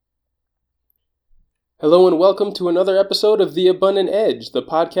Hello and welcome to another episode of The Abundant Edge, the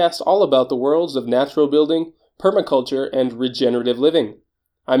podcast all about the worlds of natural building, permaculture, and regenerative living.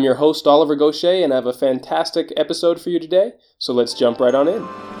 I'm your host, Oliver Gaucher, and I have a fantastic episode for you today, so let's jump right on in.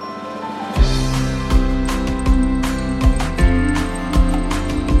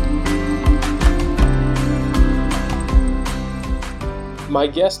 My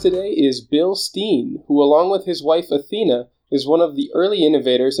guest today is Bill Steen, who along with his wife Athena, is one of the early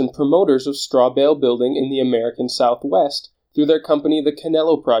innovators and promoters of straw bale building in the American Southwest through their company, the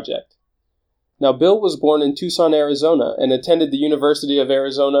Canelo Project. Now, Bill was born in Tucson, Arizona, and attended the University of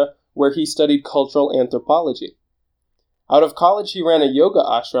Arizona, where he studied cultural anthropology. Out of college, he ran a yoga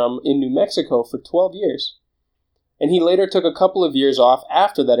ashram in New Mexico for 12 years. And he later took a couple of years off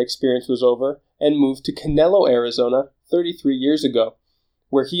after that experience was over and moved to Canelo, Arizona, 33 years ago,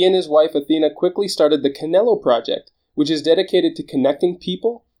 where he and his wife Athena quickly started the Canelo Project, which is dedicated to connecting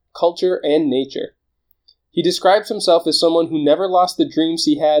people, culture, and nature. He describes himself as someone who never lost the dreams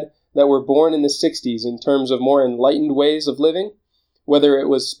he had that were born in the 60s in terms of more enlightened ways of living, whether it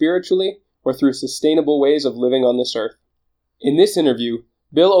was spiritually or through sustainable ways of living on this earth. In this interview,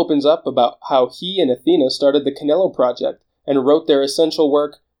 Bill opens up about how he and Athena started the Canelo Project and wrote their essential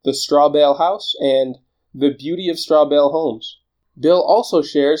work, The Straw Bale House and The Beauty of Straw Bale Homes. Bill also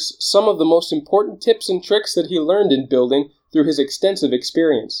shares some of the most important tips and tricks that he learned in building through his extensive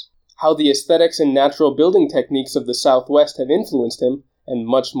experience, how the aesthetics and natural building techniques of the Southwest have influenced him, and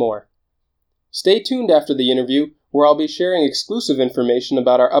much more. Stay tuned after the interview, where I'll be sharing exclusive information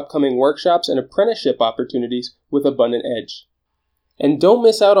about our upcoming workshops and apprenticeship opportunities with Abundant Edge. And don't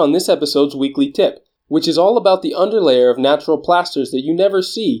miss out on this episode's weekly tip, which is all about the underlayer of natural plasters that you never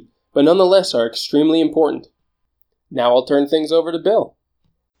see, but nonetheless are extremely important. Now I'll turn things over to Bill.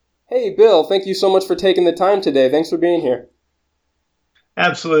 Hey, Bill, thank you so much for taking the time today. Thanks for being here.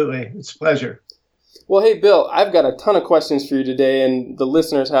 Absolutely. It's a pleasure. Well, hey, Bill, I've got a ton of questions for you today, and the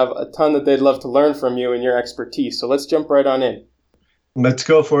listeners have a ton that they'd love to learn from you and your expertise. So let's jump right on in. Let's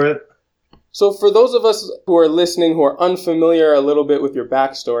go for it. So for those of us who are listening who are unfamiliar a little bit with your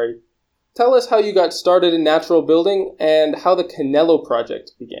backstory, tell us how you got started in natural building and how the Canelo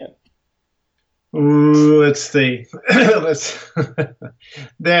Project began. Ooh, let's see.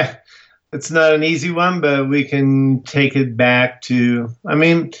 It's not an easy one, but we can take it back to,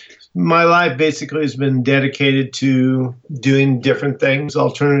 my life basically has been dedicated to doing different things,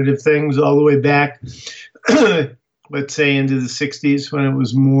 alternative things, all the way back, let's say into the 60s when it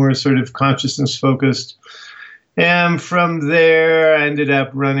was more sort of consciousness focused. And from there, I ended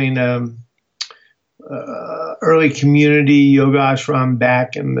up running early community yoga ashram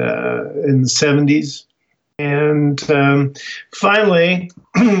back in the 70s. And finally,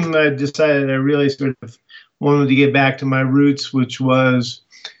 I decided I really sort of wanted to get back to my roots, which was,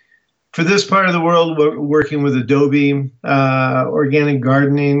 for this part of the world, working with adobe, organic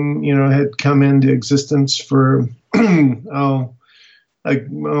gardening, had come into existence for,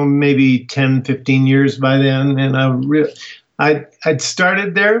 maybe 10, 15 years by then. And I'd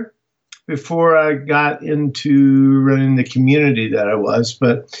started there before I got into running the community that I was.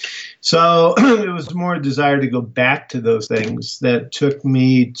 But so it was more a desire to go back to those things that took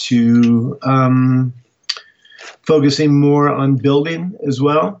me to focusing more on building as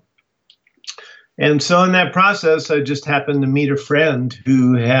well. And so in that process, I just happened to meet a friend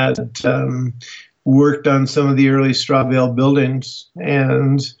who had worked on some of the early straw bale buildings.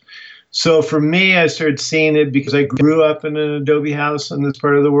 And so for me, I started seeing it because I grew up in an adobe house in this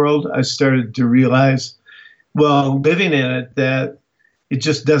part of the world. I started to realize, living in it, that it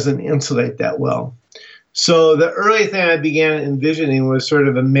just doesn't insulate that well. So the early thing I began envisioning was sort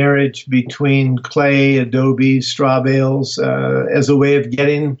of a marriage between clay, adobe, straw bales as a way of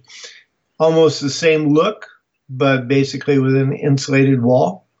getting almost the same look, but basically with an insulated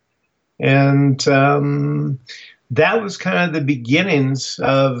wall. And that was kind of the beginnings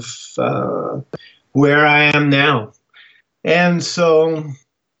of where I am now. And so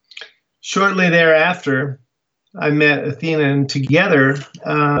shortly thereafter, I met Athena, and together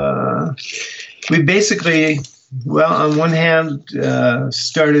we basically, on one hand,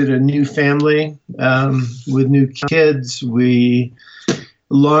 started a new family with new kids. We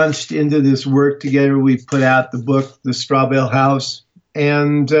launched into this work together. We put out the book, The Straw Bale House,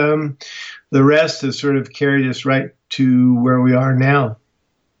 and the rest has sort of carried us right to where we are now.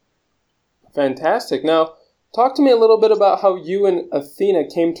 Fantastic. Now, talk to me a little bit about how you and Athena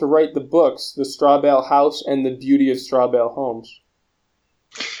came to write the books, The Straw Bale House and The Beauty of Straw Bale Homes.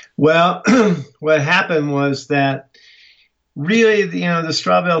 Well, what happened was that really, the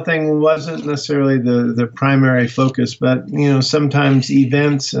straw bale thing wasn't necessarily the primary focus, but, sometimes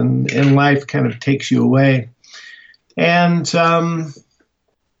events and life kind of takes you away. And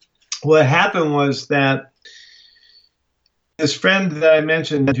what happened was that this friend that I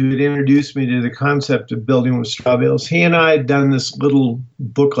mentioned who had introduced me to the concept of building with straw bales, he and I had done this little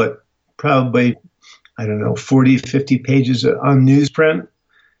booklet, probably, I don't know, 40, 50 pages on newsprint.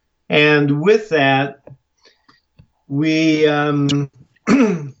 And with that, we,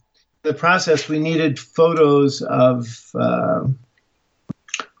 the process, we needed photos of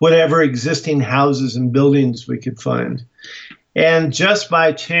whatever existing houses and buildings we could find. And just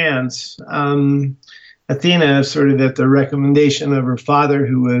by chance, Athena, sort of at the recommendation of her father,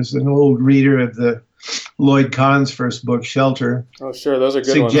 who was an old reader of the Lloyd Kahn's first book, Shelter. Oh, sure. Those are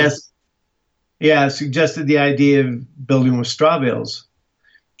good ones. Yeah, suggested the idea of building with straw bales.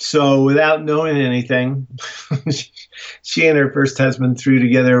 So without knowing anything, she and her first husband threw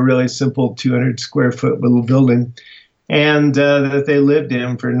together a really simple 200 square foot little building, and that they lived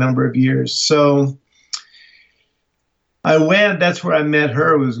in for a number of years. So I went, that's where I met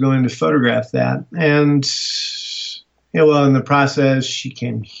her, was going to photograph that. And, in the process, she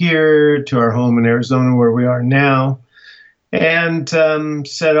came here to our home in Arizona where we are now, and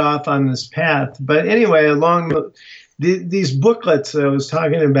set off on this path. But anyway, along these booklets that I was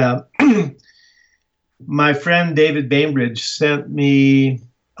talking about, my friend David Bainbridge sent me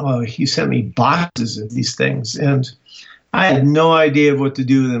boxes of these things. And I had no idea what to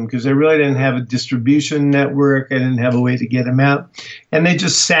do with them because I really didn't have a distribution network. I didn't have a way to get them out. And they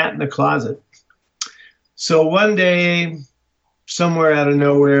just sat in the closet. So one day, somewhere out of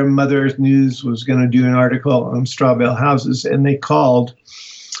nowhere, Mother Earth News was going to do an article on straw bale houses. And they called.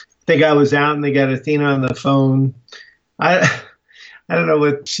 I think I was out and they got Athena on the phone. I don't know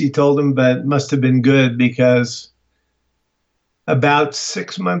what she told them, but it must have been good because about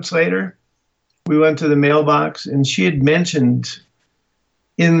 6 months later, we went to the mailbox, and she had mentioned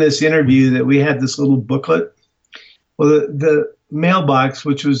in this interview that we had this little booklet. Well, the mailbox,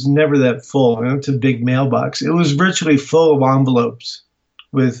 which was never that full, it's a big mailbox, it was virtually full of envelopes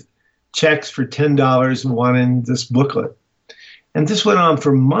with checks for $10 wanting this booklet. And this went on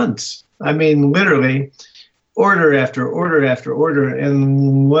for months. I mean, literally, order after order after order.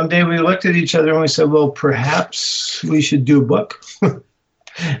 And one day we looked at each other and we said, well, perhaps we should do a book.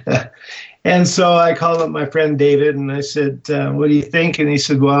 And so I called up my friend David and I said, what do you think? And he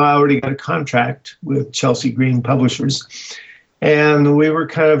said, well, I already got a contract with Chelsea Green Publishers. And we were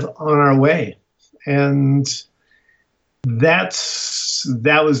kind of on our way. And that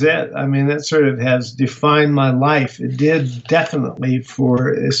was it. I mean, that sort of has defined my life. It did definitely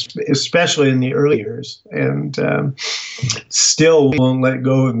especially in the early years, and still won't let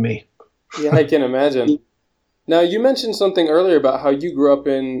go of me. Yeah, I can imagine. Now, you mentioned something earlier about how you grew up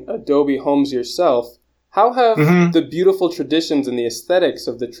in adobe homes yourself. How have the beautiful traditions and the aesthetics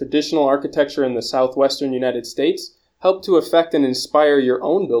of the traditional architecture in the southwestern United States helped to affect and inspire your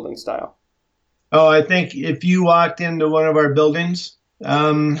own building style? Oh, I think if you walked into one of our buildings,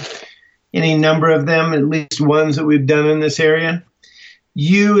 any number of them, at least ones that we've done in this area,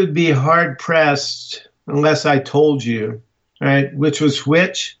 you would be hard-pressed, unless I told you, right, which was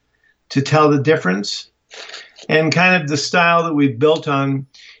which, to tell the difference. And kind of the style that we've built on.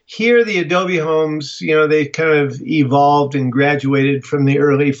 Here, the adobe homes, they kind of evolved and graduated from the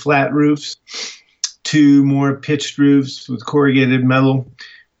early flat roofs to more pitched roofs with corrugated metal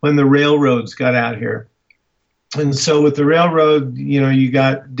when the railroads got out here. And so with the railroad, you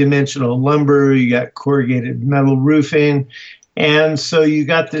got dimensional lumber, you got corrugated metal roofing. And so you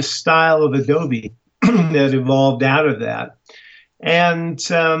got this style of adobe that evolved out of that. And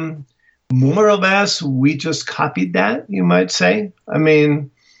more or less, we just copied that, you might say. I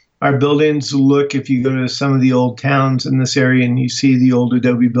mean, our buildings look, if you go to some of the old towns in this area and you see the old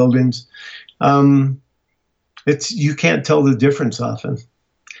adobe buildings, you can't tell the difference often.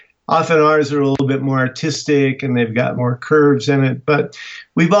 Often ours are a little bit more artistic and they've got more curves in it. But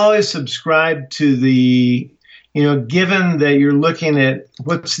we've always subscribed to the, given that you're looking at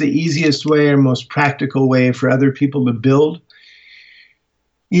what's the easiest way or most practical way for other people to build,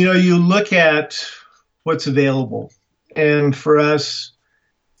 you look at what's available. And for us,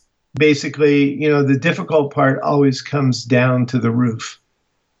 basically, the difficult part always comes down to the roof.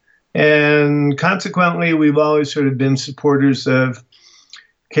 And consequently, we've always sort of been supporters of,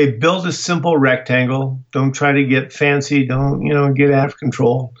 okay, build a simple rectangle. Don't try to get fancy. Don't, get out of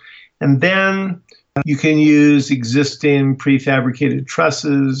control. And then you can use existing prefabricated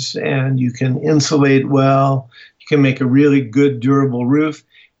trusses and you can insulate well. You can make a really good, durable roof.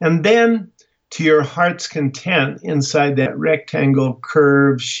 And then to your heart's content inside that rectangle,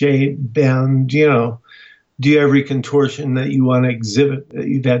 curve, shape, bend, do every contortion that you want to exhibit that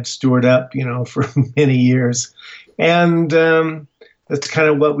you've had stored up, for many years. And that's kind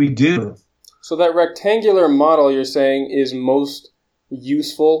of what we do. So that rectangular model you're saying is most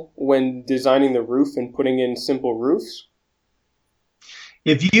useful when designing the roof and putting in simple roofs?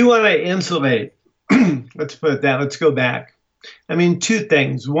 If you want to insulate, let's put it that, let's go back. I mean, two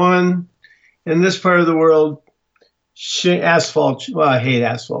things. One, in this part of the world, asphalt, well, I hate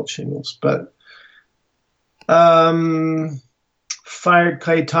asphalt shingles, but fired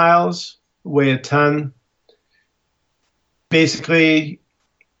clay tiles weigh a ton. Basically,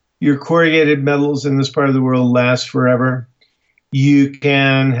 your corrugated metals in this part of the world last forever. You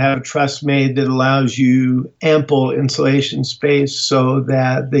can have a truss made that allows you ample insulation space so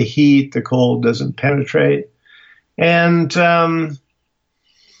that the heat, the cold doesn't penetrate. And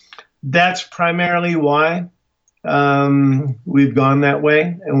that's primarily why we've gone that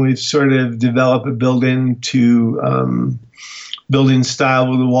way. And we've sort of developed a building style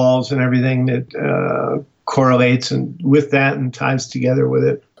with the walls and everything that correlates with that and ties together with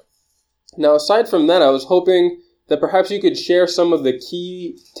it. Now, aside from that, I was hoping that perhaps you could share some of the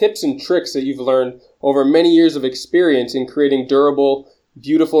key tips and tricks that you've learned over many years of experience in creating durable,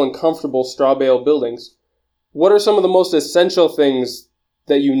 beautiful, and comfortable straw bale buildings. What are some of the most essential things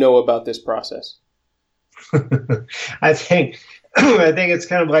that you know about this process? I think it's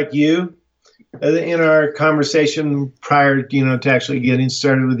kind of like you in our conversation prior, to actually getting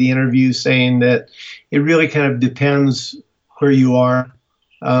started with the interview, saying that it really kind of depends where you are.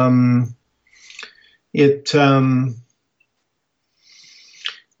 You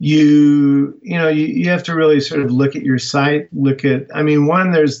have to really sort of look at your site,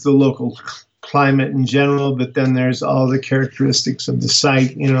 one, there's the local climate in general, but then there's all the characteristics of the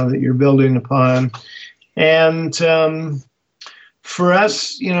site, that you're building upon. And for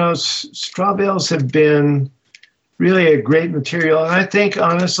us, straw bales have been really a great material. And I think,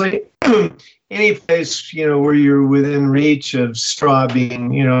 honestly, any place, where you're within reach of straw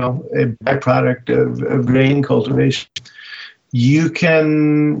being, a byproduct of grain cultivation, you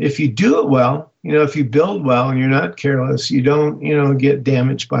can, if you do it well, if you build well and you're not careless, you don't, get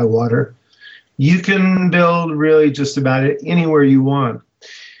damaged by water, you can build really just about it anywhere you want.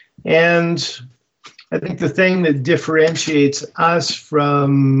 And I think the thing that differentiates us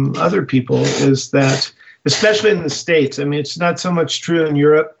from other people is that, especially in the States, it's not so much true in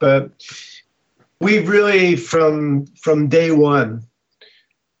Europe, but we've really, from day one,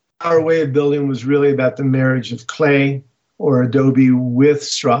 our way of building was really about the marriage of clay or adobe with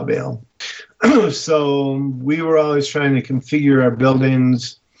straw bale. So we were always trying to configure our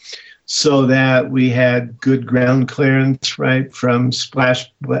buildings so that we had good ground clearance, right, from splashback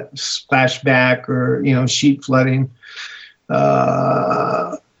or, sheet flooding.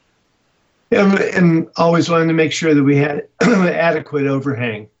 And always wanted to make sure that we had adequate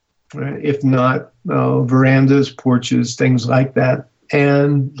overhang, right? If not, verandas, porches, things like that.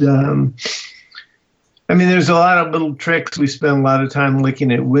 And there's a lot of little tricks. We spend a lot of time looking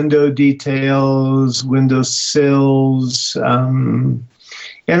at window details, window sills.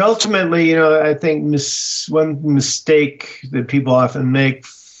 And ultimately, I think one mistake that people often make,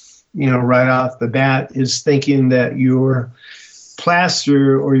 right off the bat is thinking that your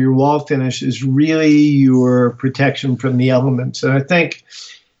plaster or your wall finish is really your protection from the elements. And I think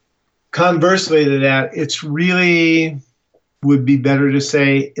conversely to that, it's really would be better to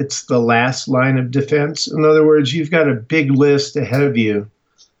say it's the last line of defense. In other words, you've got a big list ahead of you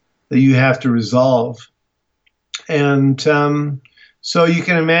that you have to resolve. And so you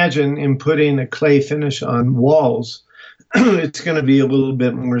can imagine in putting a clay finish on walls, it's going to be a little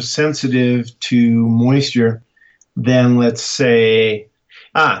bit more sensitive to moisture than, let's say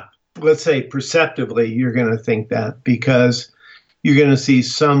perceptively, you're going to think that because you're going to see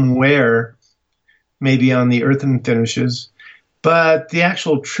some wear maybe on the earthen finishes. But the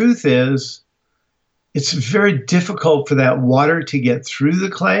actual truth is it's very difficult for that water to get through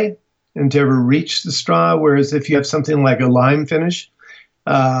the clay and to ever reach the straw, whereas if you have something like a lime finish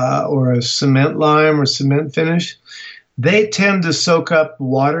or a cement lime or cement finish, they tend to soak up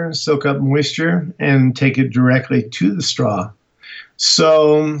water and soak up moisture and take it directly to the straw.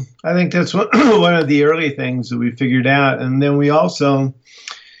 So I think that's one of the early things that we figured out. And then we also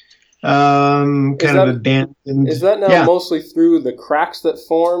abandoned. Is that now mostly through the cracks that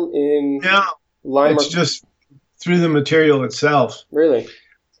form in lime? It's just through the material itself. Really?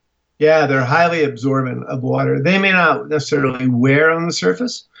 Yeah, they're highly absorbent of water. They may not necessarily wear on the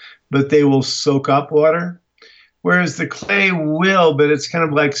surface, but they will soak up water. whereas the clay will, but it's kind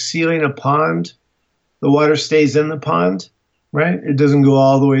of like sealing a pond. The water stays in the pond, right? It doesn't go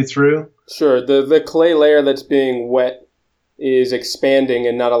all the way through. Sure, the clay layer that's being wet is expanding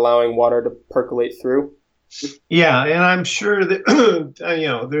and not allowing water to percolate through. Yeah, and I'm sure that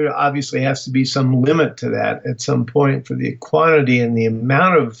there obviously has to be some limit to that at some point for the quantity and the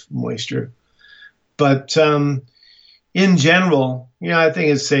amount of moisture. But in general, I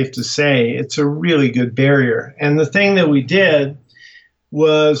think it's safe to say it's a really good barrier. And the thing that we did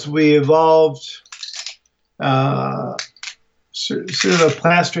was we evolved sort of a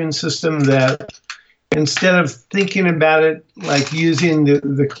plastering system that, instead of thinking about it like using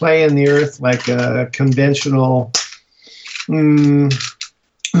the clay and the earth like a conventional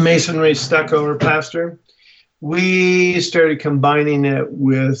masonry stucco or plaster, we started combining it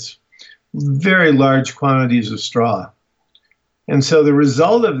with very large quantities of straw. And so the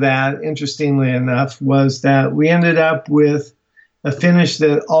result of that, interestingly enough, was that we ended up with a finish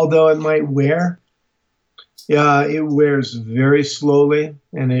that, although it might wear, it wears very slowly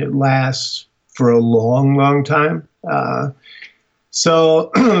and it lasts for a long, long time.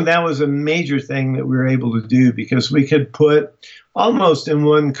 So that was a major thing that we were able to do, because we could put almost in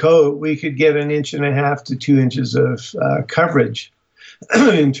one coat, we could get 1.5 to 2 inches of coverage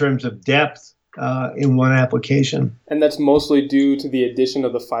in terms of depth in one application. And that's mostly due to the addition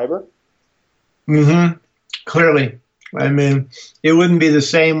of the fiber? Mm-hmm. Clearly. I mean, it wouldn't be the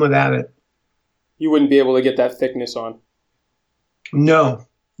same without it. You wouldn't be able to get that thickness on? No,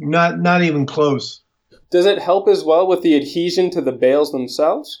 not even close. Does it help as well with the adhesion to the bales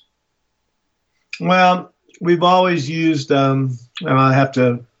themselves? Well, we've always used, and I'll have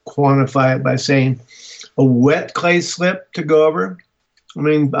to quantify it by saying, a wet clay slip to go over. I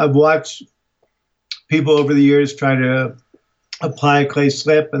mean, I've watched people over the years try to apply clay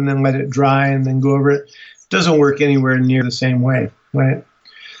slip and then let it dry and then go over it. It doesn't work anywhere near the same way, right?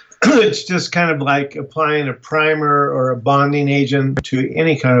 It's just kind of like applying a primer or a bonding agent to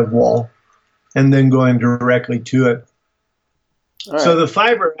any kind of wall and then going directly to it. Right. So the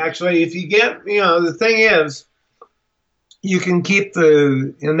fiber, actually, if you get, the thing is, you can keep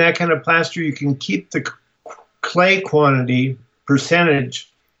in that kind of plaster, you can keep the clay quantity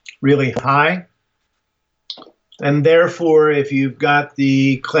percentage really high. And therefore, if you've got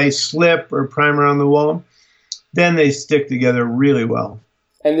the clay slip or primer on the wall, then they stick together really well.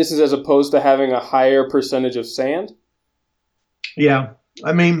 And this is as opposed to having a higher percentage of sand? Yeah.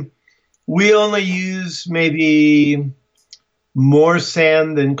 I mean, we only use maybe more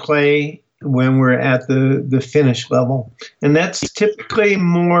sand than clay when we're at the finish level. And that's typically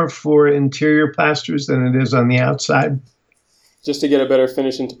more for interior plasters than it is on the outside. Just to get a better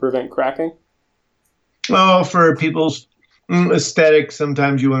finish and to prevent cracking? Oh, for people's aesthetic,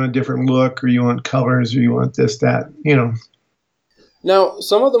 sometimes you want a different look, or you want colors, or you want this, that, Now,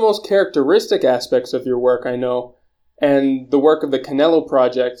 some of the most characteristic aspects of your work, I know, and the work of the Canelo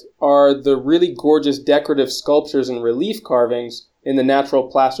Project, are the really gorgeous decorative sculptures and relief carvings in the natural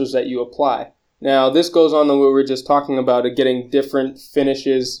plasters that you apply. Now, this goes on to what we were just talking about, getting different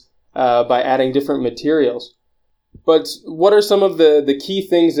finishes by adding different materials. But what are some of the key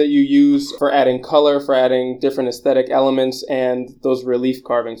things that you use for adding color, for adding different aesthetic elements, and those relief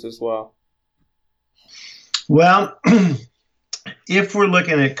carvings as well? Well, if we're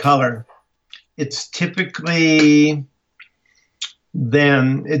looking at color, it's typically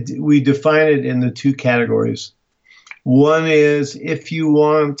we define it in the two categories. One is if you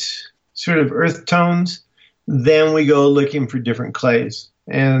want sort of earth tones, then we go looking for different clays.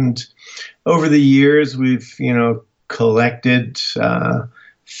 And over the years, we've, collected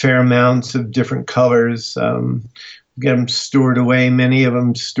fair amounts of different colors. Get them stored away, many of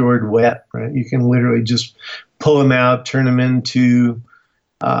them stored wet, right? You can literally just pull them out, turn them into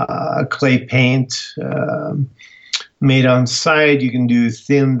a clay paint made on site. You can do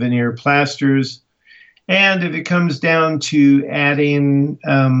thin veneer plasters. And if it comes down to adding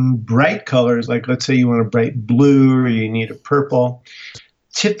bright colors, like let's say you want a bright blue or you need a purple,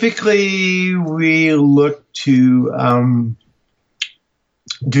 typically we look to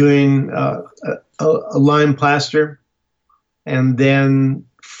doing a lime plaster and then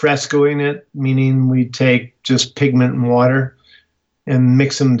frescoing it, meaning we take just pigment and water and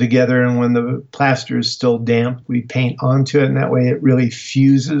mix them together, and when the plaster is still damp, we paint onto it, and that way it really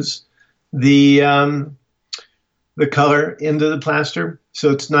fuses the color into the plaster, so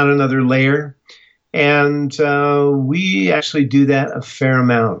it's not another layer. And we actually do that a fair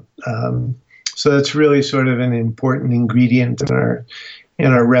amount. So that's really sort of an important ingredient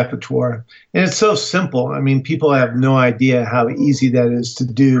in our repertoire. And it's so simple. I mean, people have no idea how easy that is to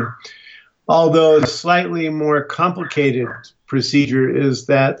do. Although a slightly more complicated procedure is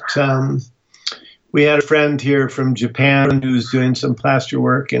that we had a friend here from Japan who was doing some plaster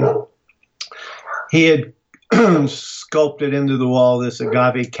work, and he had sculpted into the wall this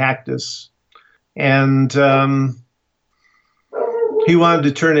agave cactus. And he wanted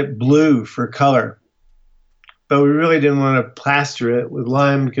to turn it blue for color. But we really didn't want to plaster it with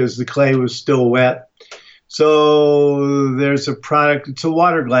lime because the clay was still wet. So there's a product, it's a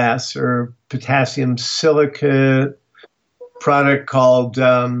water glass or potassium silicate product called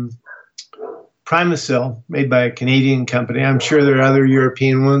Primasil, made by a Canadian company. I'm sure there are other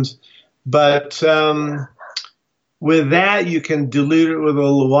European ones. But with that, you can dilute it with a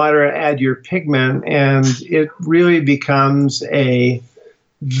little water, add your pigment, and it really becomes a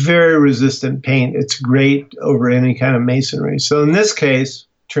very resistant paint. It's great over any kind of masonry. So in this case,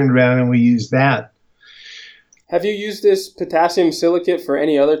 turned around and we used that. Have you used this potassium silicate for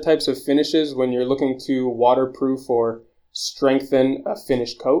any other types of finishes when you're looking to waterproof or strengthen a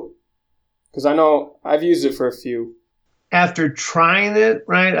finished coat? Because I know I've used it for a few. After trying it,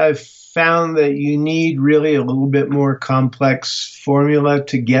 right, I've found that you need really a little bit more complex formula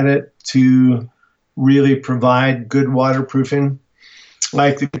to get it to really provide good waterproofing.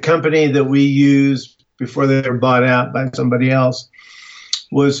 Like the company that we used before they were bought out by somebody else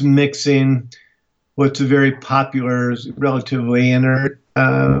was mixing what's a very popular, relatively inert,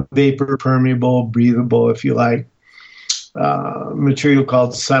 vapor permeable, breathable, if you like, material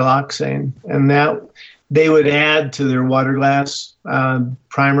called siloxane. And that they would add to their water glass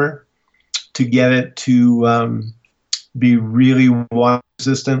primer to get it to be really water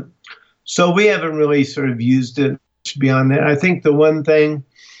resistant. So we haven't really sort of used it beyond that. I think the one thing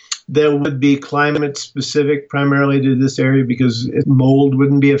that would be climate specific primarily to this area, because mold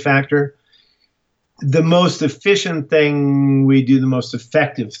wouldn't be a factor. The most efficient thing we do, the most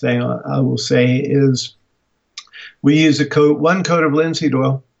effective thing I will say, is we use one coat of linseed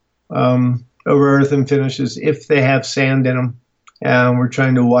oil over earthen finishes if they have sand in them, and we're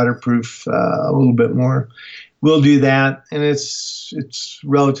trying to waterproof a little bit more. We'll do that, and it's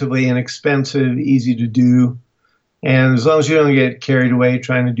relatively inexpensive, easy to do, and as long as you don't get carried away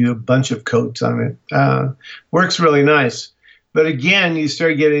trying to do a bunch of coats on it, works really nice. But again, you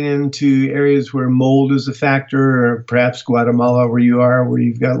start getting into areas where mold is a factor, or perhaps Guatemala where you are, where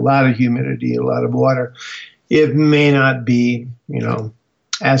you've got a lot of humidity, a lot of water. It may not be,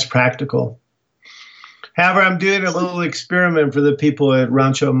 as practical. However, I'm doing a little experiment for the people at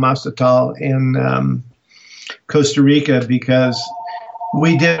Rancho Mastatal in Costa Rica, because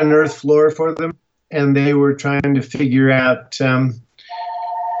we did an earth floor for them, and they were trying to figure out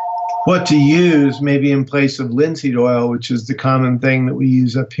what to use maybe in place of linseed oil, which is the common thing that we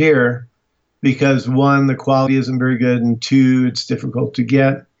use up here, because one, the quality isn't very good, and two, it's difficult to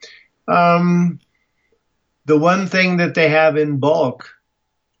get. The one thing that they have in bulk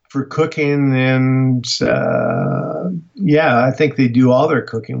for cooking, and I think they do all their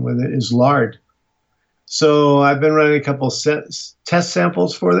cooking with it, is lard. So I've been running a couple test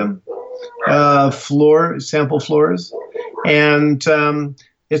samples for them, sample floors, and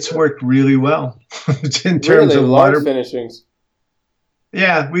it's worked really well in terms of water finishings.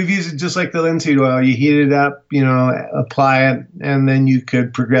 Yeah, we've used it just like the linseed oil. You heat it up, apply it, and then you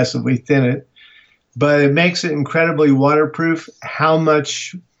could progressively thin it. But it makes it incredibly waterproof. How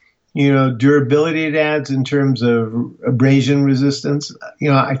much, durability it adds in terms of abrasion resistance,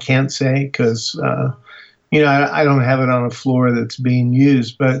 I can't say, because, I don't have it on a floor that's being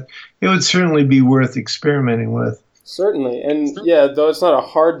used. But it would certainly be worth experimenting with. Certainly. And though it's not a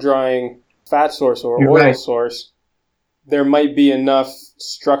hard drying fat source or You're oil right. source, there might be enough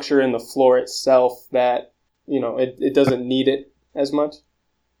structure in the floor itself that, it doesn't need it as much.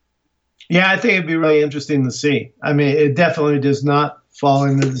 Yeah, I think it'd be really interesting to see. I mean, it definitely does not fall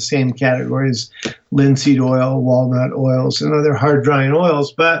into the same category as linseed oil, walnut oils, and other hard drying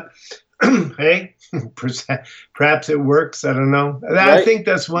oils. But hey, perhaps it works. I don't know. Right. I think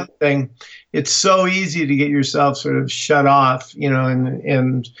that's one thing. It's so easy to get yourself sort of shut off,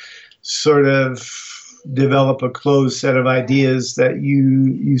 and sort of develop a closed set of ideas that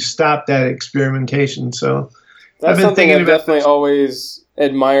you stop that experimentation. So that's something I've definitely always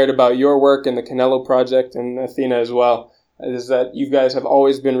admired about your work and the Canelo Project and Athena as well, is that you guys have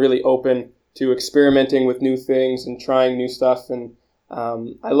always been really open to experimenting with new things and trying new stuff. And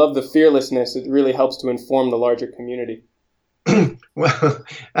I love the fearlessness. It really helps to inform the larger community. Well,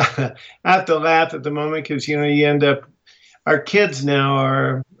 I have to laugh at the moment because, you end up, our kids now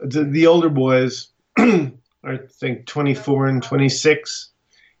are, the older boys are, I think, 24 and 26.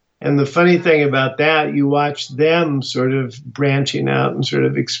 And the funny thing about that, you watch them sort of branching out and sort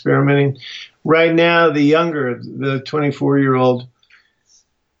of experimenting. Right now, the younger, the 24-year-old,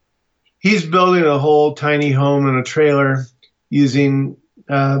 he's building a whole tiny home in a trailer using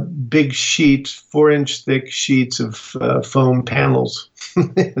big sheets, 4-inch thick sheets of foam panels.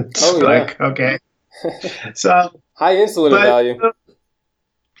 It's okay. So high insulative value.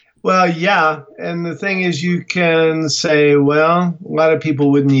 Well, yeah. And the thing is, you can say, well, a lot of people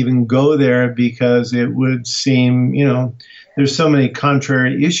wouldn't even go there because it would seem, there's so many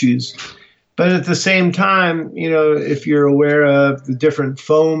contrary issues. But at the same time, if you're aware of the different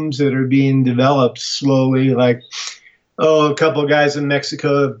foams that are being developed slowly, like, a couple of guys in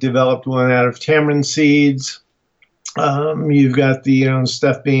Mexico have developed one out of tamarind seeds. You've got the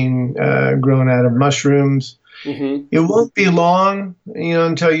stuff being grown out of mushrooms. Mm-hmm. It won't be long,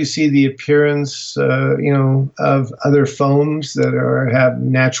 until you see the appearance, of other foams that have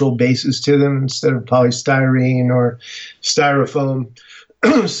natural bases to them instead of polystyrene or styrofoam.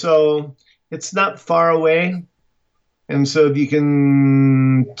 So it's not far away. And so if you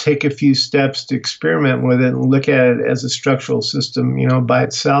can take a few steps to experiment with it and look at it as a structural system, by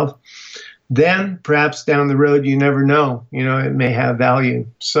itself, then perhaps down the road, you never know, it may have value.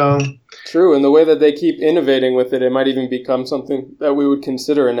 So true. And the way that they keep innovating with it, it might even become something that we would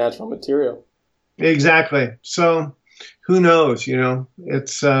consider a natural material. Exactly. So who knows,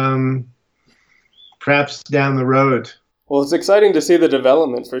 it's perhaps down the road. Well, it's exciting to see the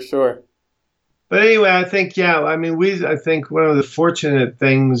development for sure. But anyway, I think, I think one of the fortunate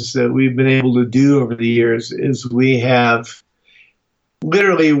things that we've been able to do over the years is we have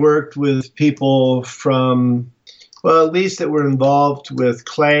literally worked with people from, well, at least that were involved with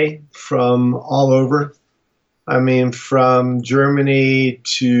clay from all over. I mean, from Germany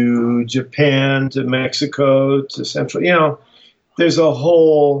to Japan to Mexico to Central, there's a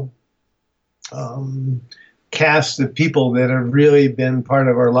whole cast of people that have really been part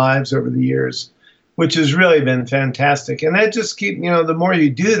of our lives over the years, which has really been fantastic. And that just the more you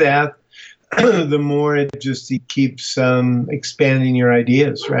do that, the more it just keeps expanding your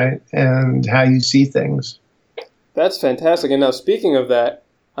ideas, right? And how you see things. That's fantastic. And now speaking of that,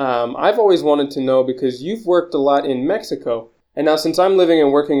 I've always wanted to know, because you've worked a lot in Mexico. And now since I'm living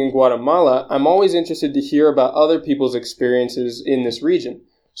and working in Guatemala, I'm always interested to hear about other people's experiences in this region.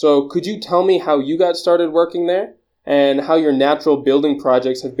 So could you tell me how you got started working there and how your natural building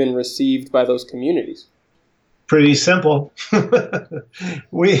projects have been received by those communities? Pretty simple. When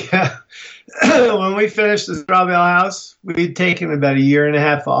we finished the straw bale house, we'd taken about 1.5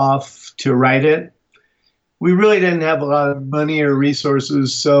 years off to write it. We really didn't have a lot of money or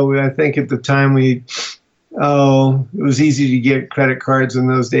resources, so I think at the time it was easy to get credit cards in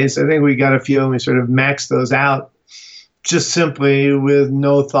those days. I think we got a few and we sort of maxed those out, just simply with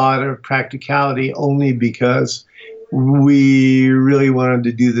no thought of practicality, only because we really wanted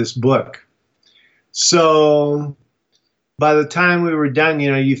to do this book. So by the time we were done,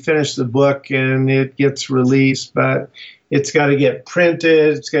 you finish the book and it gets released, but it's got to get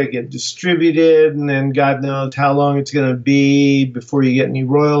printed, it's got to get distributed, and then God knows how long it's going to be before you get any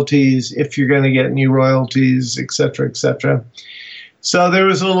royalties, if you're going to get any royalties, et cetera, et cetera. So there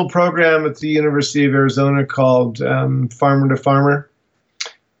was a little program at the University of Arizona called Farmer to Farmer.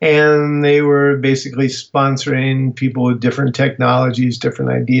 And they were basically sponsoring people with different technologies,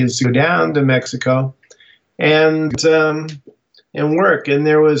 different ideas to go down to Mexico and work. And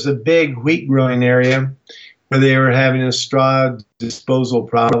there was a big wheat growing area where they were having a straw disposal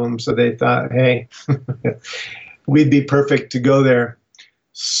problem. So they thought, hey, we'd be perfect to go there.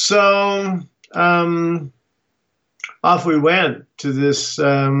 So off we went to this.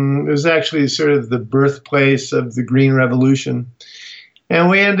 It was actually sort of the birthplace of the Green Revolution. And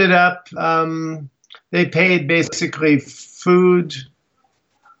we ended up, they paid basically food,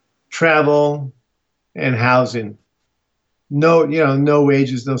 travel, and housing. No, no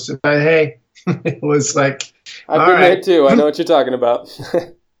wages, no. Hey, it was like, I've been there too. I know what you're talking about.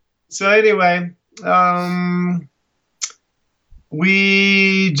 So anyway,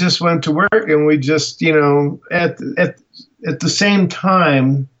 we just went to work, and we just, at the same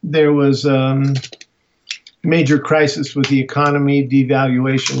time, there was major crisis with the economy,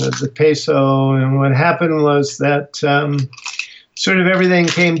 devaluation of the peso. And what happened was that sort of everything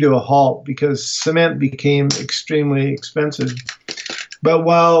came to a halt because cement became extremely expensive. But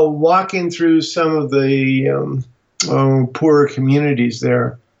while walking through some of the poorer communities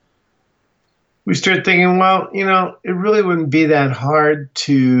there, we started thinking, well, it really wouldn't be that hard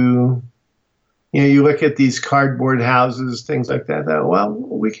to, you look at these cardboard houses, things like that. Well,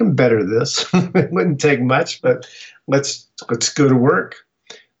 we can better this. It wouldn't take much, but let's go to work.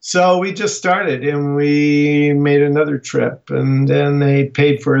 So we just started and we made another trip, and then they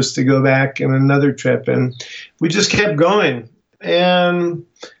paid for us to go back and another trip, and we just kept going. And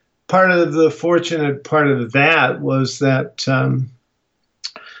part of the fortunate part of that was that an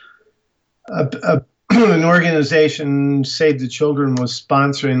organization, Save the Children, was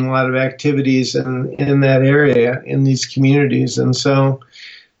sponsoring a lot of activities in that area, in these communities. And so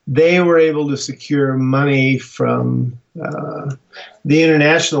they were able to secure money from the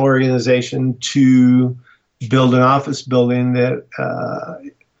international organization to build an office building that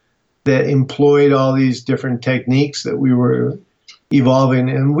employed all these different techniques that we were evolving.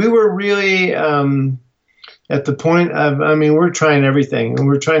 And we were really at the point of, I mean, we're trying everything, and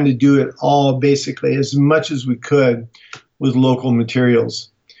we're trying to do it all basically as much as we could with local materials.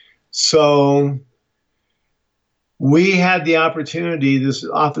 So we had the opportunity. This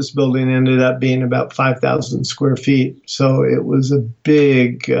office building ended up being about 5,000 square feet. So it was a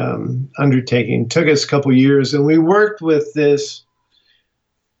big undertaking. It took us a couple years, and we worked with this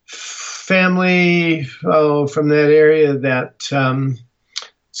family from that area that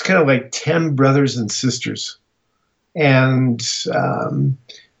it's kind of like 10 brothers and sisters. And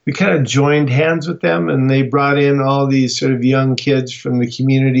we kind of joined hands with them, and they brought in all these sort of young kids from the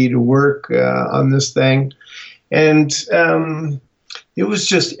community to work on this thing. And it was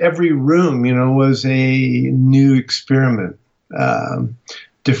just every room, was a new experiment.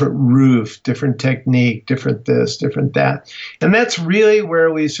 Different roof, different technique, different this, different that. And that's really where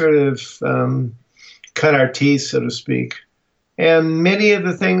we sort of cut our teeth, so to speak. And many of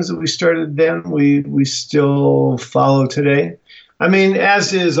the things that we started then, we still follow today. I mean,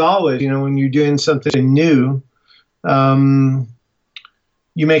 as is always, when you're doing something new,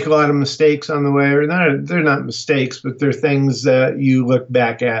 you make a lot of mistakes on the way, or they're not mistakes, but they're things that you look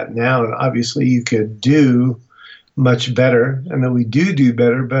back at now, and obviously you could do much better, and that we do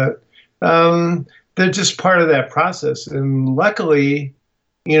better, but they're just part of that process. And luckily,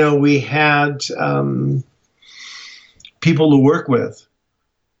 we had people to work with,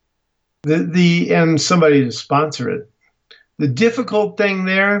 and somebody to sponsor it. The difficult thing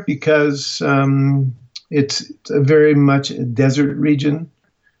there, because it's very much a desert region,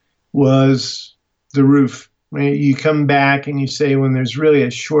 was the roof. Right? You come back and you say, when there's really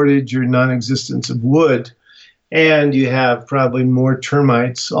a shortage or non-existence of wood, and you have probably more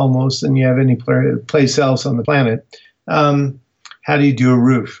termites almost than you have any place else on the planet, how do you do a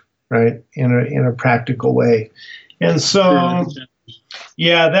roof, right, in a practical way? And so,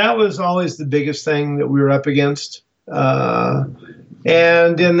 yeah, that was always the biggest thing that we were up against. And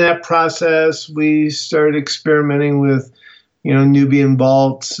in that process, we started experimenting with, Nubian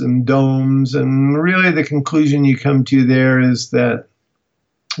vaults and domes. And really the conclusion you come to there is that,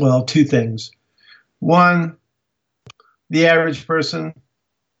 well, two things. One, the average person,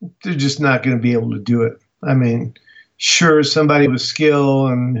 they're just not going to be able to do it. I mean, sure, somebody with skill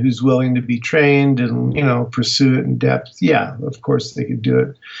and who's willing to be trained and, pursue it in depth, yeah, of course they could do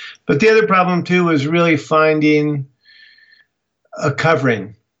it. But the other problem, too, was really finding a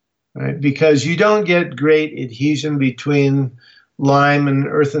covering, right? Because you don't get great adhesion between lime and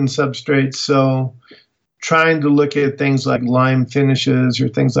earthen substrates. So trying to look at things like lime finishes or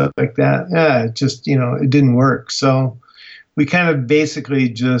things like that, it just, it didn't work. So we kind of basically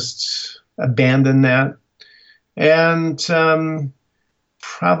just abandoned that. And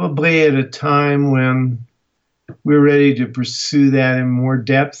probably at a time when we were ready to pursue that in more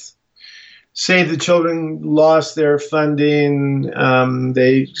depth, Save the Children lost their funding.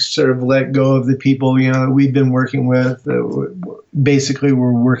 They sort of let go of the people, that we've been working with. Basically,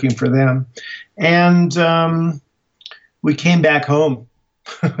 we're working for them. And we came back home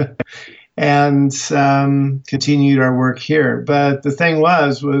and continued our work here. But the thing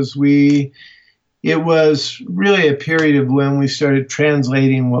was it was really a period of when we started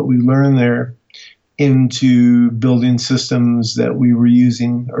translating what we learned there into building systems that we were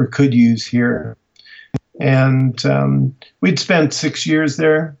using or could use here. And we'd spent 6 years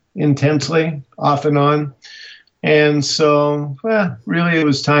there intensely, off and on. And so, really it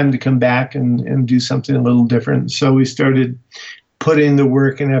was time to come back and do something a little different. So we started putting the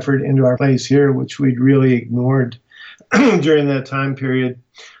work and effort into our place here, which we'd really ignored during that time period.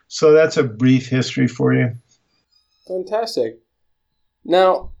 So that's a brief history for you. Fantastic.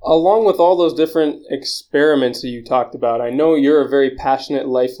 Now, along with all those different experiments that you talked about, I know you're a very passionate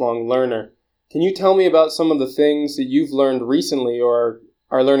lifelong learner. Can you tell me about some of the things that you've learned recently or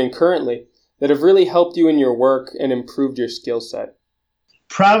are learning currently that have really helped you in your work and improved your skill set?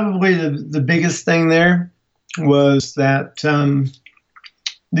 Probably the biggest thing there was that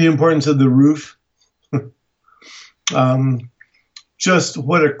the importance of the roof. just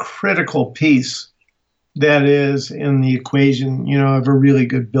what a critical piece that is in the equation, of a really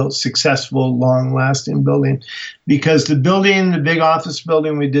good built, successful, long-lasting building. Because the big office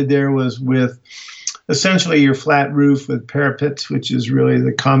building we did there was with essentially your flat roof with parapets, which is really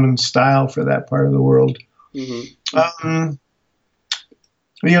the common style for that part of the world. Mm-hmm.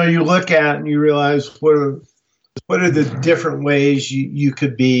 You look at and you realize what are the different ways you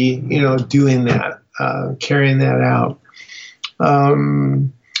could be, doing that, carrying that out.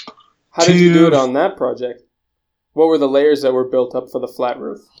 How did you do it on that project? What were the layers that were built up for the flat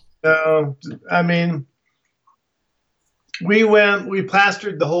roof? We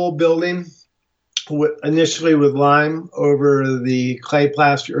plastered the whole building initially with lime over the clay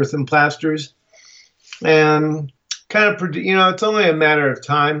plaster, earthen plasters, and kind of, it's only a matter of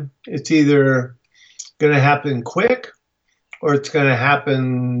time. It's either going to happen quick or it's going to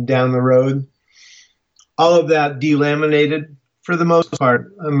happen down the road. All of that delaminated for the most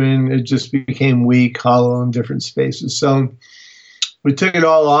part. It just became weak, hollow in different spaces. So we took it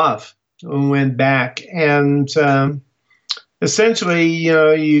all off and went back. And essentially,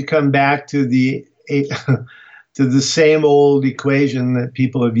 you come back to the same old equation that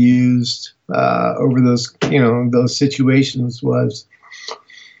people have used over those situations. Was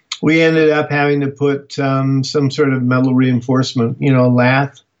we ended up having to put some sort of metal reinforcement,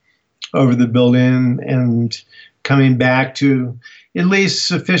 lath over the building, and coming back to at least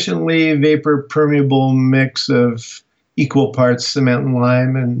sufficiently vapor permeable mix of equal parts cement and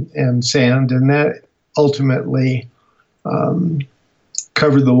lime and sand, and that ultimately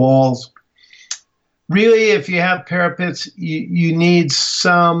covered the walls. Really, if you have parapets, you need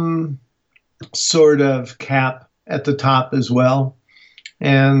some sort of cap at the top as well.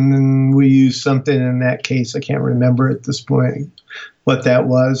 And we used something in that case. I can't remember at this point what that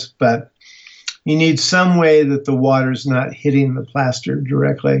was, but you need some way that the water's not hitting the plaster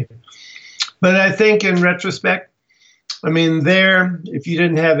directly. But I think in retrospect, if you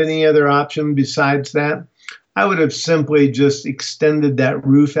didn't have any other option besides that, I would have simply just extended that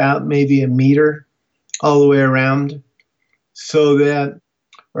roof out maybe a meter all the way around, so that,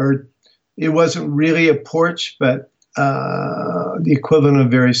 or it wasn't really a porch, but the equivalent of a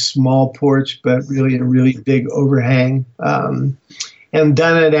very small porch, but really a really big overhang, and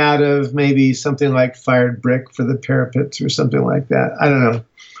done it out of maybe something like fired brick for the parapets or something like that. I don't know.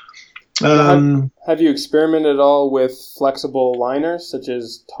 Have you experimented at all with flexible liners, such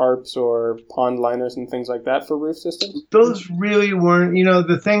as tarps or pond liners and things like that for roof systems? Those really weren't,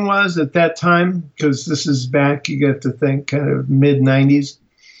 the thing was at that time, because this is back, you get to think kind of mid-90s,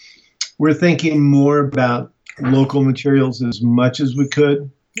 we're thinking more about local materials as much as we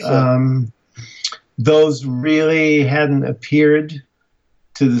could. Sure. Those really hadn't appeared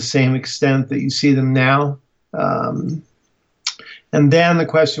to the same extent that you see them now. And then the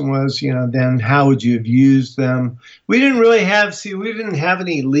question was, then how would you have used them? We didn't have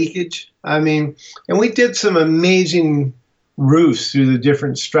any leakage. And we did some amazing roofs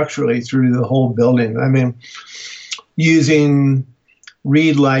structurally through the whole building. Using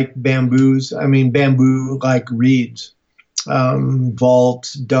reed-like bamboos, bamboo-like reeds,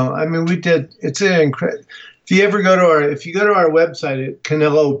 vaults, dome. We did, it's an incredible, if you go to our website at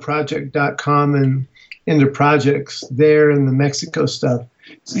CaneloProject.com and into projects there and the Mexico stuff,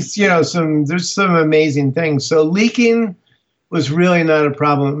 there's some amazing things. So leaking was really not a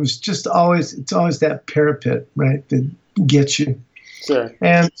problem. It was just always that parapet, right, that gets you. Sure.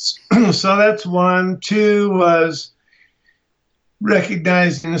 And so that's one. Two was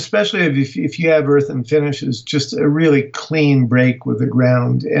recognizing, especially if you have earthen finishes, just a really clean break with the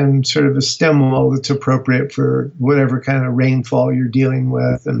ground and sort of a stem wall that's appropriate for whatever kind of rainfall you're dealing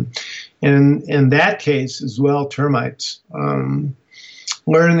with. And in that case as well, termites. Learn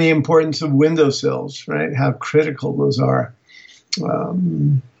the importance of windowsills, right? How critical those are. I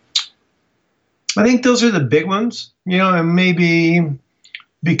think those are the big ones, and maybe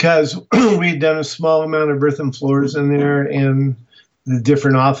because we'd done a small amount of earthen floors in there in the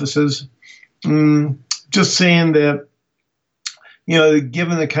different offices. Just saying that,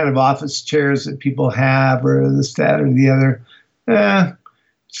 given the kind of office chairs that people have or this, that, or the other,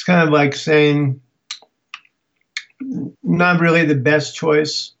 it's kind of like saying not really the best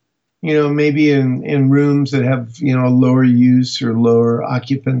choice, maybe in rooms that have, lower use or lower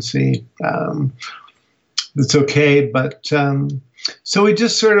occupancy. That's okay. But so we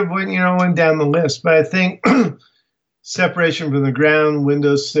just sort of went down the list. But I think separation from the ground,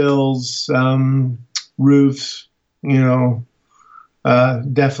 windowsills, roofs, definitely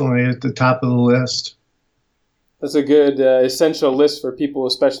at the top of the list. That's a good essential list for people,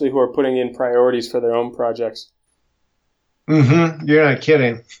 especially who are putting in priorities for their own projects. You're not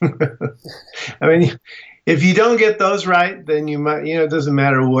kidding. I mean, if you don't get those right, then you might, it doesn't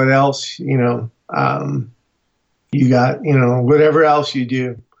matter what else, you got, whatever else you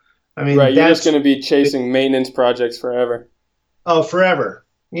do. I mean, Right, you're just going to be chasing maintenance projects forever. oh, forever.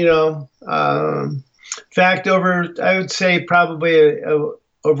 In fact, I would say probably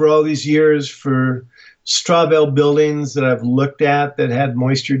over all these years for straw bale buildings that I've looked at that had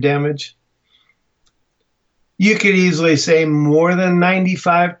moisture damage, you could easily say more than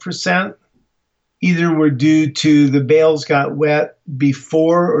 95% either were due to the bales got wet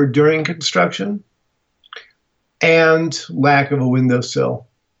before or during construction and lack of a windowsill.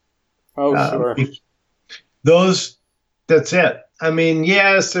 Oh, sure. That's it. I mean,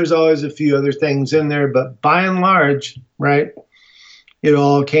 yes, there's always a few other things in there, but by and large, right, it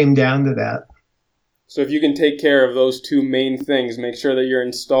all came down to that. So if you can take care of those two main things, make sure that you're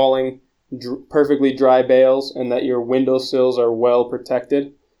installing perfectly dry bales and that your windowsills are well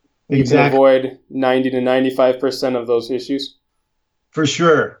protected, you can avoid 90 to 95% of those issues. For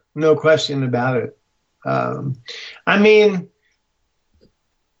sure. No question about it. I mean,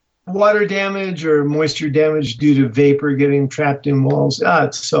 water damage or moisture damage due to vapor getting trapped in walls,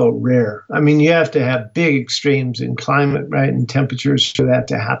 it's so rare. I mean, you have to have big extremes in climate, right, and temperatures for that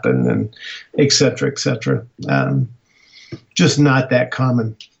to happen, and et cetera, et cetera. Just not that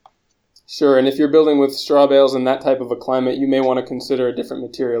common. Sure, and if you're building with straw bales in that type of a climate, you may want to consider a different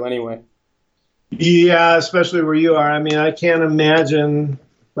material anyway. Yeah, especially where you are. I mean, I can't imagine.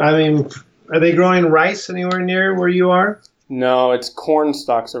 I mean, are they growing rice anywhere near where you are? No, it's corn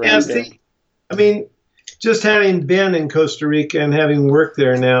stalks around here. I mean, just having been in Costa Rica and having worked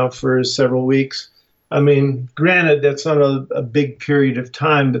there now for several weeks, I mean, granted, that's not a big period of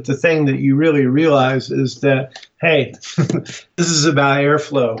time, but the thing that you really realize is that, hey, this is about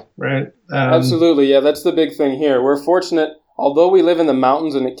airflow, right? Absolutely, yeah, that's the big thing here. We're fortunate, although we live in the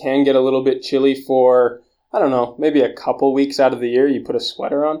mountains and it can get a little bit chilly for, I don't know, maybe a couple weeks out of the year, you put a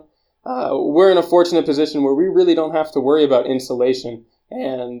sweater on. We're in a fortunate position where we really don't have to worry about insulation.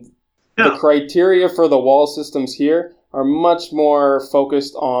 And the criteria for the wall systems here are much more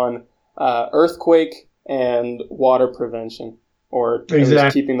focused on earthquake and water prevention, or at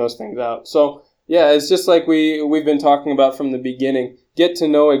least keeping those things out. So, yeah, it's just like we've been talking about from the beginning. Get to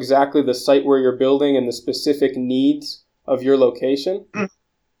know exactly the site where you're building and the specific needs of your location.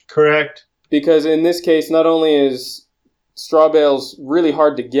 Correct. Because in this case, not only is straw bales really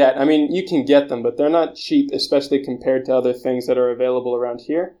hard to get. I mean, you can get them, but they're not cheap, especially compared to other things that are available around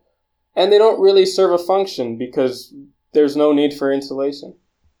here. And they don't really serve a function because there's no need for insulation.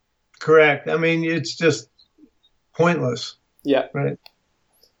 Correct. I mean, it's just pointless. Yeah. Right.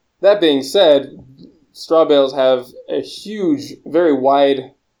 That being said, straw bales have a huge, very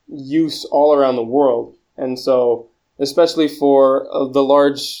wide use all around the world. And so, especially for the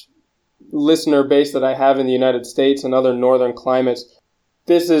large listener base that I have in the United States and other northern climates,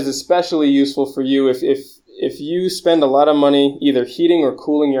 this is especially useful for you if you spend a lot of money either heating or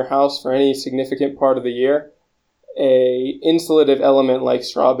cooling your house for any significant part of the year. A insulative element like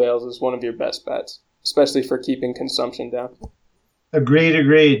straw bales is one of your best bets, especially for keeping consumption down.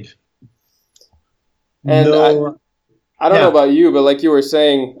 Agreed. And I don't know about you, but like you were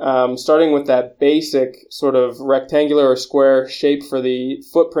saying, starting with that basic sort of rectangular or square shape for the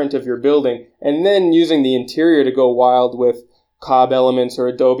footprint of your building, and then using the interior to go wild with cob elements or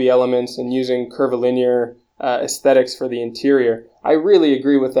adobe elements and using curvilinear aesthetics for the interior. I really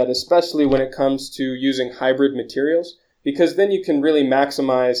agree with that, especially when it comes to using hybrid materials, because then you can really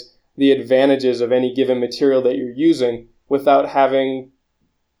maximize the advantages of any given material that you're using without having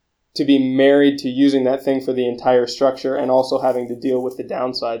to be married to using that thing for the entire structure and also having to deal with the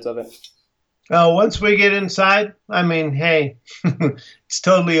downsides of it. Once we get inside, I mean, hey, it's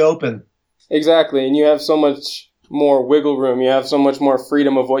totally open. Exactly, and you have so much more wiggle room. You have so much more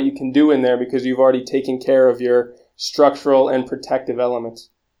freedom of what you can do in there because you've already taken care of your structural and protective elements.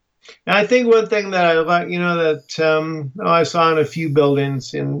 And I think one thing that I like, that I saw in a few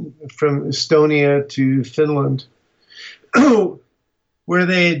buildings from Estonia to Finland, where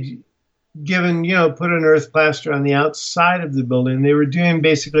they had given, put an earth plaster on the outside of the building. They were doing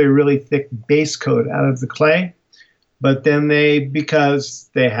basically a really thick base coat out of the clay. But then because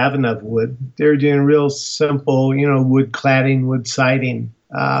they have enough wood, they're doing real simple, wood cladding, wood siding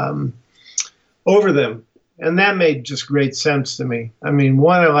over them. And that made just great sense to me. I mean,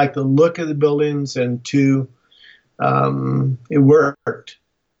 one, I like the look of the buildings, and two, it worked.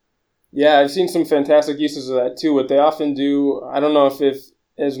 Yeah, I've seen some fantastic uses of that too. What they often do, I don't know if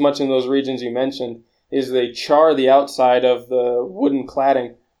as much in those regions you mentioned, is they char the outside of the wooden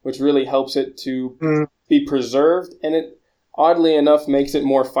cladding, which really helps it to be preserved. And oddly enough makes it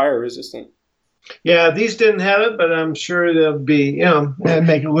more fire resistant. Yeah, these didn't have it, but I'm sure they'll be, and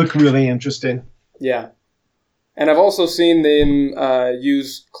make it look really interesting. Yeah. And I've also seen them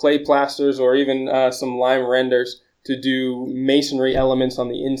use clay plasters or even some lime renders to do masonry elements on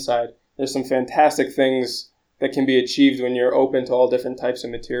the inside. There's some fantastic things that can be achieved when you're open to all different types of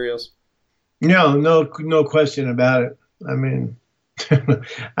materials. No question about it. I mean,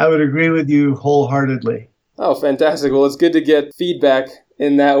 I would agree with you wholeheartedly. Oh, fantastic. Well, it's good to get feedback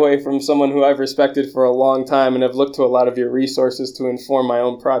in that way from someone who I've respected for a long time and have looked to a lot of your resources to inform my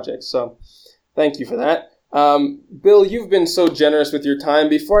own projects. So thank you for that. Bill, you've been so generous with your time.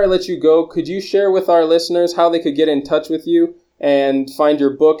 Before I let you go, could you share with our listeners how they could get in touch with you and find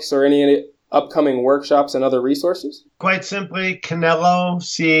your books or any upcoming workshops and other resources? Quite simply, Canelo,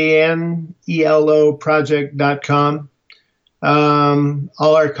 Canelo Project.com.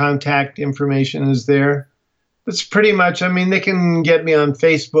 All our contact information is there. That's pretty much, they can get me on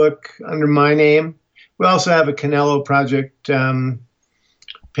Facebook under my name. We also have a Canelo Project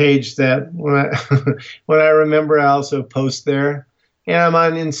page that when I remember, I also post there. And I'm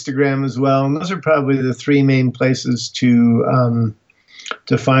on Instagram as well. And those are probably the three main places to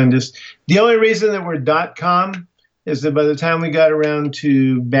find us. The only reason that we're .com is that by the time we got around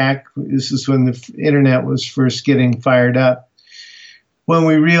to this is when the internet was first getting fired up. When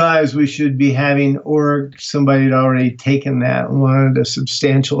we realized we should be having org, somebody had already taken that and wanted a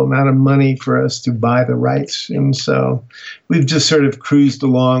substantial amount of money for us to buy the rights. And so we've just sort of cruised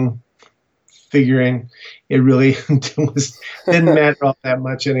along, figuring it really didn't matter all that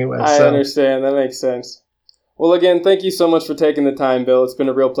much anyway. I understand. That makes sense. Well, again, thank you so much for taking the time, Bill. It's been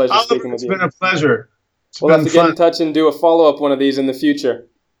a real pleasure speaking with you. It's been a pleasure. We'll have to get in touch and do a follow-up one of these in the future.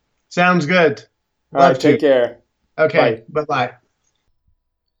 Sounds good. All right, take care. Okay, bye-bye.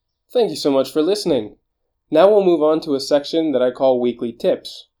 Thank you so much for listening. Now we'll move on to a section that I call Weekly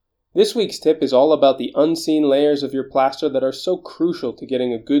Tips. This week's tip is all about the unseen layers of your plaster that are so crucial to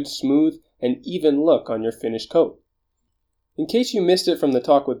getting a good, smooth, and even look on your finished coat. In case you missed it from the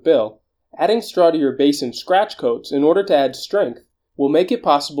talk with Bill, adding straw to your base and scratch coats in order to add strength will make it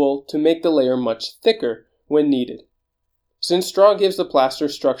possible to make the layer much thicker when needed. Since straw gives the plaster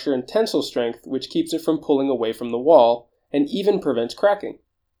structure and tensile strength, which keeps it from pulling away from the wall and even prevents cracking.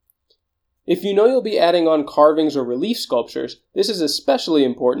 If you know you'll be adding on carvings or relief sculptures, this is especially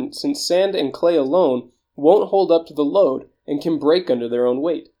important since sand and clay alone won't hold up to the load and can break under their own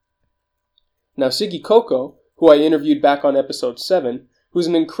weight. Now, Siggy Coco, who I interviewed back on episode 7, who's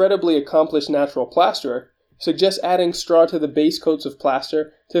an incredibly accomplished natural plasterer, suggests adding straw to the base coats of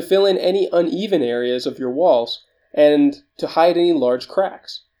plaster to fill in any uneven areas of your walls and to hide any large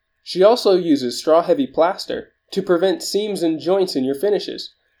cracks. She also uses straw-heavy plaster to prevent seams and joints in your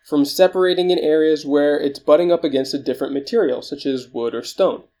finishes from separating in areas where it's butting up against a different material, such as wood or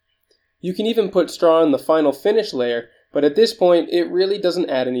stone. You can even put straw in the final finish layer, but at this point it really doesn't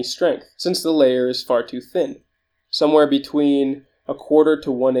add any strength, since the layer is far too thin, somewhere between 1/4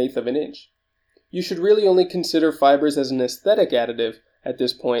 to 1/8 of an inch. You should really only consider fibers as an aesthetic additive at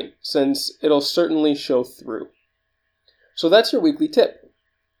this point, since it'll certainly show through. So that's your weekly tip.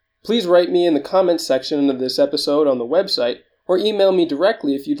 Please write me in the comments section of this episode on the website, or email me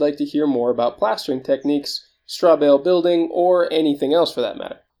directly if you'd like to hear more about plastering techniques, straw bale building, or anything else for that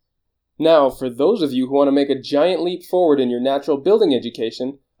matter. Now, for those of you who want to make a giant leap forward in your natural building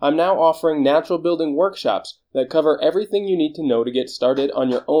education, I'm now offering natural building workshops that cover everything you need to know to get started on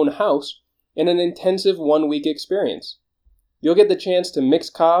your own house in an intensive 1-week experience. You'll get the chance to mix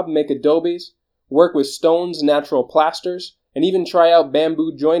cob, make adobes, work with stones, natural plasters, and even try out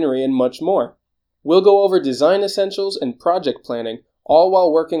bamboo joinery and much more. We'll go over design essentials and project planning, all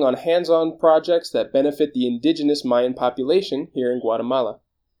while working on hands-on projects that benefit the indigenous Mayan population here in Guatemala.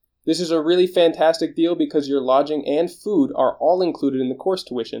 This is a really fantastic deal because your lodging and food are all included in the course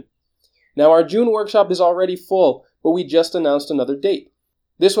tuition. Now, our June workshop is already full, but we just announced another date.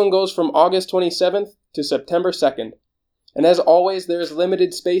 This one goes from August 27th to September 2nd. And as always, there is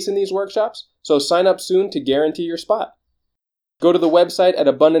limited space in these workshops, so sign up soon to guarantee your spot. Go to the website at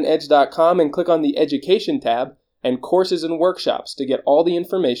abundantedge.com and click on the Education tab and Courses and Workshops to get all the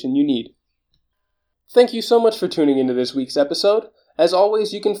information you need. Thank you so much for tuning into this week's episode. As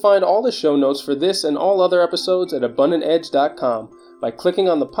always, you can find all the show notes for this and all other episodes at abundantedge.com by clicking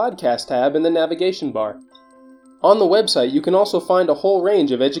on the Podcast tab in the navigation bar. On the website, you can also find a whole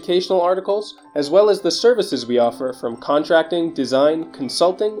range of educational articles, as well as the services we offer from contracting, design,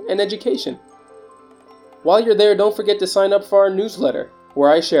 consulting, and education. While you're there, don't forget to sign up for our newsletter,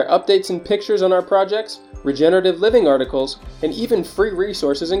 where I share updates and pictures on our projects, regenerative living articles, and even free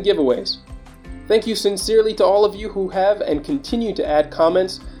resources and giveaways. Thank you sincerely to all of you who have and continue to add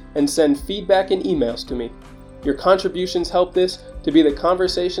comments and send feedback and emails to me. Your contributions help this to be the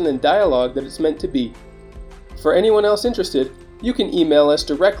conversation and dialogue that it's meant to be. For anyone else interested, you can email us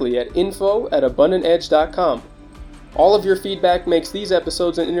directly at info@abundantedge.com. All of your feedback makes these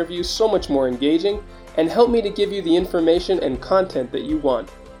episodes and interviews so much more engaging and help me to give you the information and content that you want.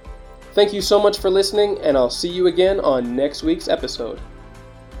 Thank you so much for listening, and I'll see you again on next week's episode.